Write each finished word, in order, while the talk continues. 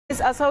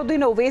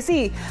Asaduddin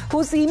Owaisi,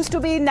 who seems to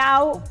be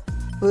now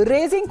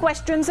raising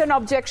questions and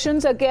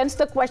objections against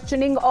the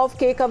questioning of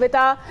K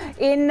Kavitha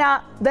in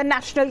the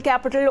national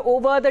capital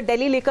over the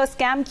Delhi liquor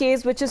scam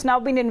case, which has now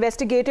been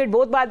investigated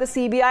both by the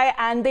CBI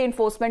and the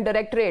Enforcement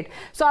Directorate.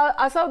 So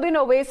Asaduddin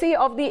Owaisi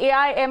of the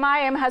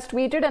AIMIM has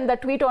tweeted, and the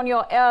tweet on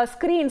your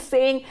screen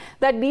saying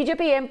that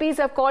BJP MPs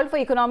have called for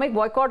economic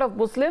boycott of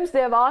Muslims.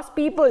 They have asked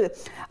people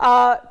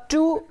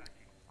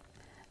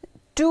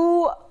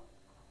to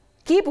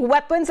keep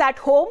weapons at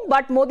home,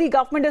 but Modi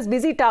government is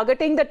busy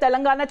targeting the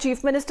Telangana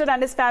Chief Minister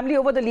and his family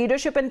over the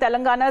leadership in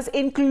Telangana's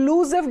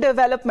inclusive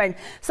development.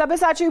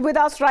 Sabyasachi with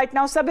us right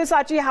now.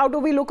 Sabyasachi, how do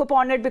we look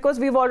upon it? Because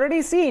we've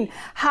already seen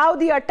how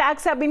the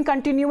attacks have been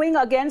continuing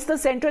against the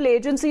central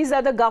agencies,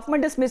 that the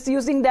government is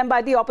misusing them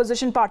by the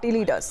opposition party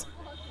leaders.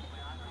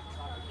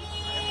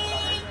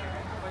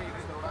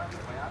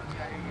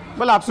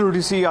 Well,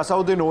 absolutely. See,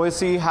 Asaduddin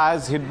Owaisi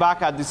has hit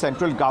back at the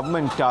central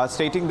government,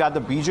 stating that the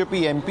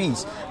BJP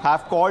MPs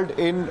have called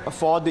in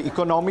for the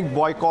economic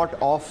boycott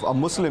of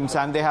Muslims,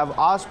 and they have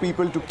asked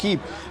people to keep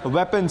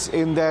weapons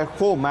in their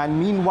home. And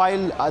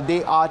meanwhile,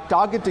 they are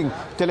targeting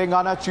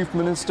Telangana Chief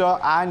Minister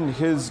and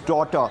his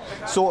daughter.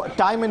 So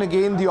time and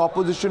again, the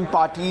opposition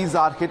parties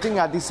are hitting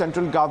at the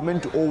central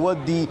government over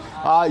the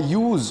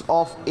use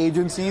of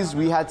agencies.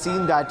 We had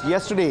seen that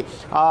yesterday,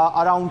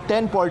 around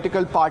 10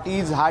 political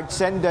parties had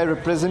sent their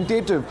representatives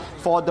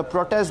for the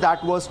protest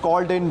that was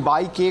called in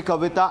by K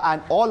Kavitha,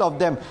 and all of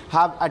them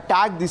have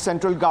attacked the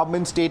central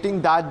government, stating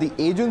that the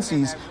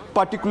agencies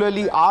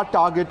particularly are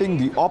targeting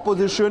the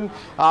opposition,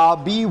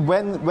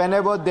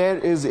 whenever there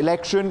is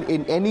election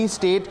in any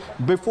state.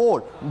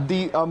 Before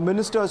the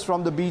ministers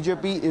from the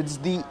BJP, it's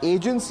the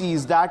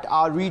agencies that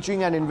are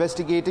reaching and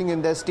investigating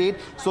in their state.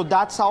 So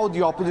that's how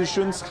the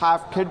oppositions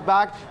have hit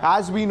back.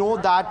 As we know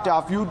that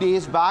a few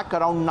days back,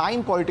 around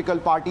 9 political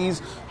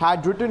parties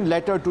had written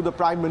letter to the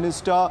Prime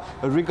Minister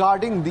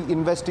regarding the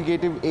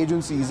investigative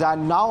agencies,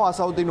 and now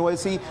Asaduddin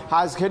Owaisi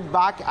has hit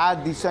back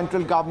at the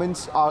central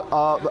governments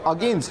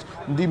against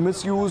the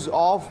misuse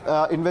of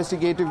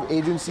investigative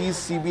agencies,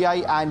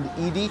 CBI and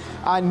ED.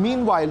 And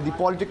meanwhile, the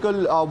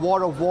political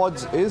war of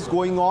words is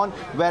going on,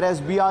 whereas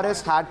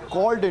BRS had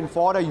called in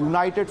for a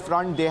united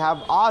front. They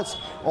have asked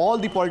all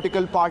the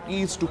political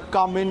parties to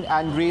come in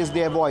and raise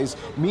their voice.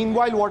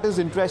 Meanwhile, what is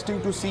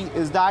interesting to see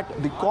is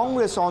that the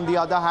Congress, on the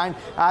other hand,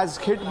 has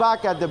hit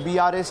back at the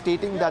BRS,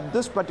 stating that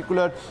this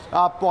particular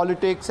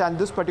politics and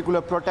this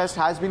particular protest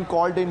has been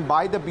called in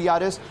by the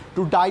BRS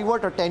to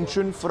divert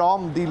attention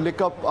from the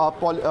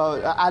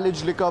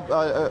alleged liquor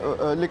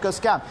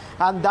scam,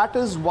 and that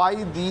is why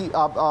the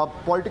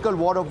political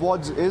war of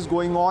words is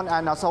going on.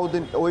 And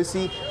Asaduddin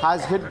Owaisi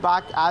has hit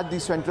back at the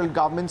central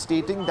government,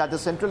 stating that the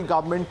central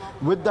government,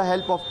 with the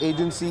help of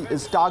agency,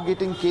 is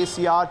targeting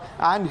KCR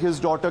and his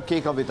daughter K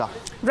Kavitha.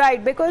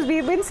 Right, because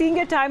we've been seeing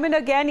it time and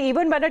again,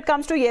 even when it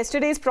comes to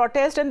yesterday's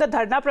protest and the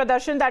dharna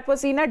pradarsan that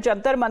was seen at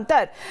Jantar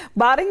Mantar.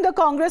 Barring the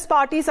Congress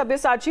party,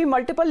 Sabyasachi,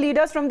 multiple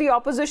leaders from the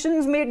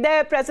opposition made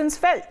their presence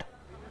felt.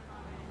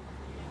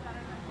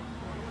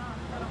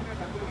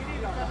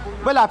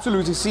 Well,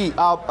 absolutely. See,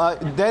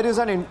 there is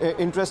an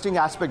interesting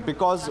aspect,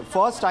 because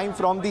first time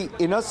from the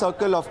inner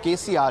circle of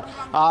KCR,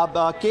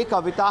 K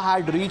Kavitha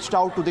had reached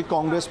out to the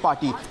Congress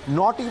party.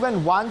 Not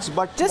even once,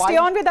 but just stay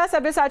on with us,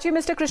 Sabyasachi.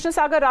 Mr. Krishna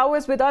Sagar Rao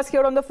is with us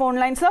here on the phone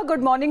line. Sir,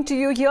 good morning to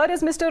you. Here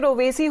is Mr.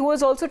 Owaisi, who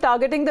is also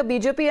targeting the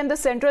BJP and the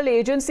central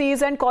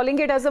agencies and calling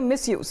it as a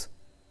misuse.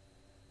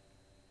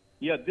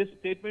 Yeah, this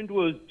statement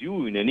was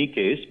due in any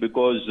case,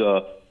 because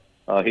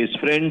his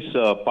friend's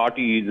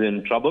party is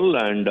in trouble,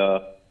 and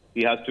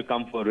he has to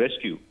come for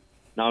rescue.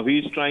 Now, he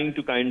is trying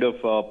to kind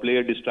of play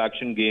a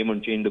distraction game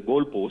and change the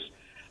goalpost.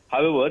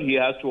 However, he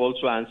has to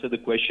also answer the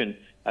question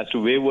as to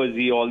where was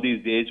he all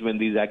these days when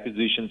these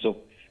accusations of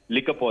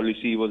liquor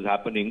policy was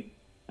happening,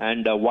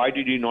 and why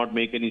did he not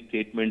make any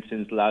statement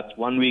since last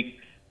 1 week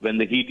when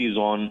the heat is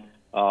on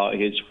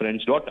his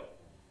friend's daughter?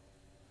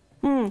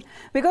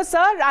 Because,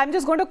 sir, I'm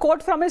just going to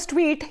quote from his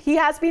tweet. He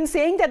has been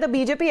saying that the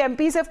BJP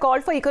MPs have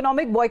called for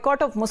economic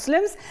boycott of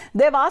Muslims.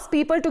 They've asked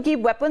people to keep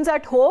weapons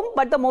at home,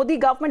 but the Modi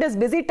government is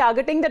busy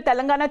targeting the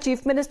Telangana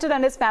Chief Minister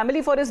and his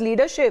family for his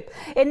leadership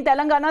in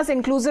Telangana's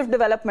inclusive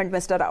development,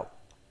 Mr. Rao.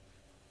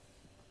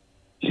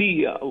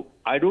 See,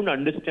 I don't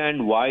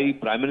understand why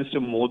Prime Minister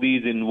Modi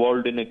is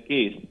involved in a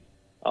case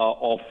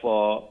of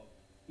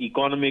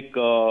economic,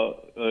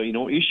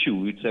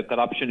 issue. It's a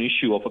corruption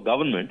issue of a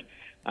government.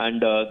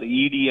 And the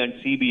ED and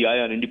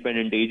CBI are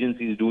independent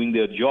agencies doing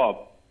their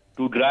job.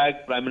 To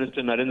drag Prime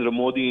Minister Narendra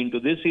Modi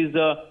into this is,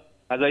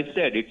 as I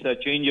said, it's a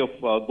change of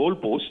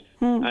goalposts,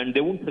 and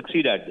they won't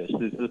succeed at this.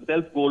 This is a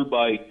self-goal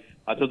by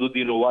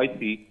Asaduddin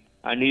Owaisi,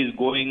 and he's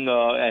going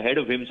ahead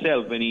of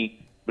himself when he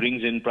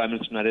brings in Prime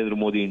Minister Narendra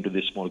Modi into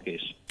this small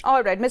case.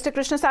 All right, Mr.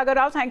 Krishna Sagar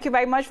Rao, thank you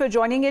very much for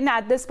joining in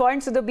at this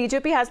point. So the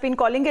BJP has been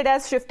calling it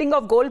as shifting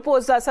of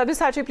goalposts.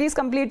 Sabyasachi, please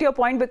complete your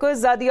point,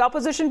 because the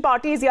opposition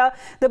parties here,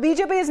 the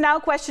BJP is now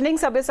questioning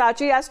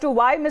Sabyasachi as to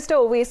why Mr.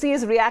 Owaisi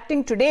is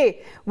reacting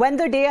today when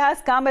the day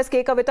has come as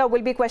K Kavitha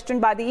will be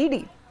questioned by the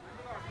ED.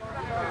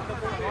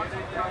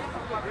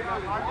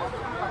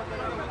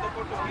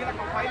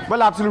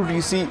 Well,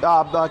 absolutely. See,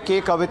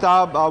 K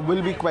Kavitha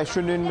will be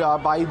questioned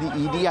by the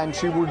ED, and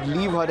she would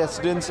leave her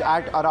residence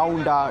at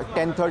around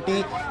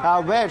 10:30,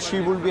 where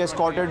she will be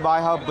escorted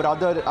by her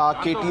brother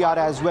KTR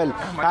as well.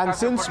 And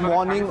since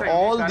morning,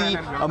 all the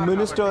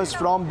ministers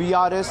from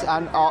BRS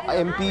and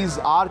MPs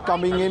are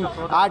coming in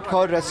at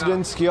her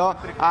residence here,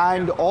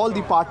 and all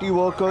the party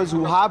workers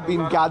who have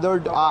been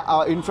gathered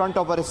in front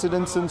of her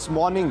residence since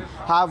morning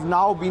have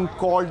now been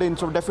called in.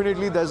 So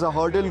definitely there's a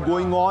hurdle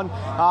going on.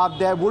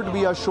 There would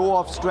be a show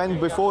of strength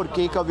before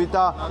K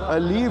Kavitha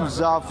leaves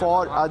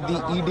for the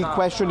ED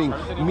questioning.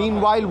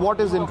 Meanwhile, what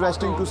is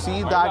interesting to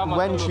see that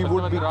when she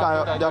would be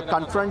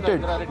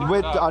confronted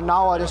with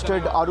now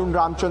arrested Arun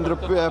Ramchandra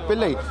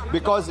Pillai,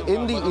 because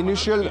in the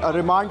initial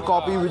remand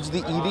copy which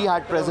the ED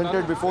had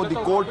presented before the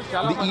court,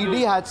 the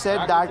ED had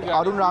said that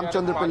Arun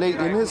Ramchandra Pillai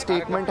in his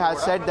statement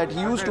has said that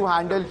he used to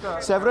handle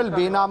several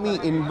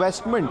Benami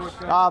investment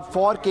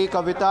for K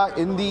Kavitha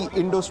in the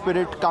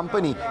Indo-Spirit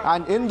company,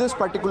 and in this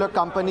particular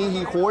company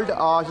he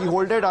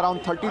holded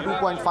around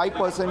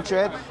 32.5%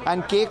 share,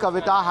 and K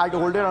Kavitha had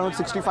holded around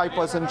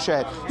 65%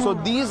 share. So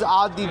these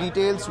are the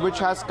details which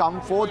has come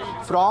forth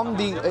from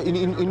the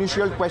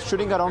initial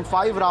questioning. Around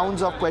 5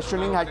 rounds of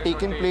questioning had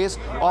taken place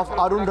of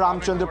Arun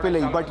Ramchandra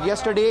Pillai. But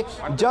yesterday,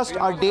 just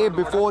a day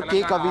before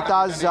K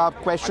Kavitha's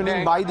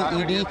questioning by the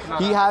ED,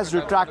 he has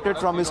retracted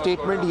from his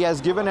statement. He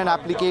has given an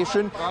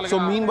application. So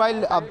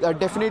meanwhile,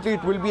 definitely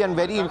it will be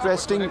very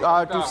interesting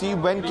to see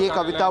when K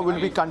Kavitha will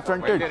be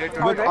confronted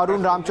with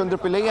Arun Ramchandra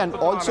Pillai, and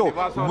also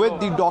with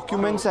the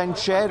documents and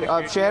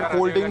share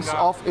holdings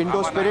of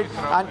Indo-Spirit,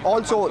 and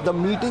also the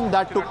meeting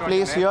that took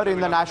place here in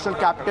the national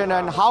capital,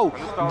 and how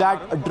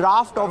that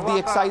draft of the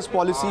excise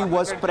policy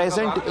was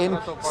present in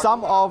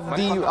some of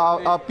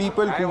the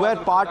people who were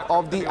part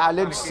of the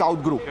alleged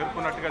South group.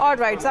 All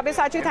right,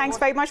 Sabyasachi, thanks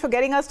very much for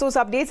getting us those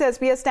updates. As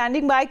we are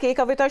standing by, K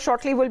Kavitha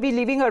shortly will be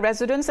leaving her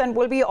residence and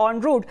will be en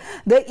route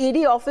the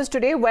ED office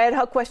today, where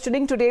her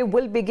questioning today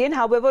will begin.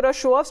 However, a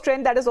show of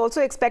strength that is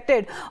also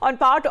expected on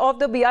part of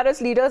the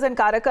BRS leaders and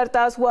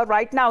Karyakartas who are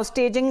right now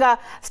staging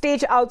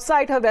stage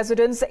outside her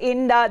residence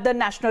in the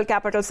national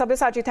capital.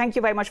 Sabyasachi, thank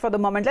you very much for the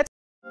moment.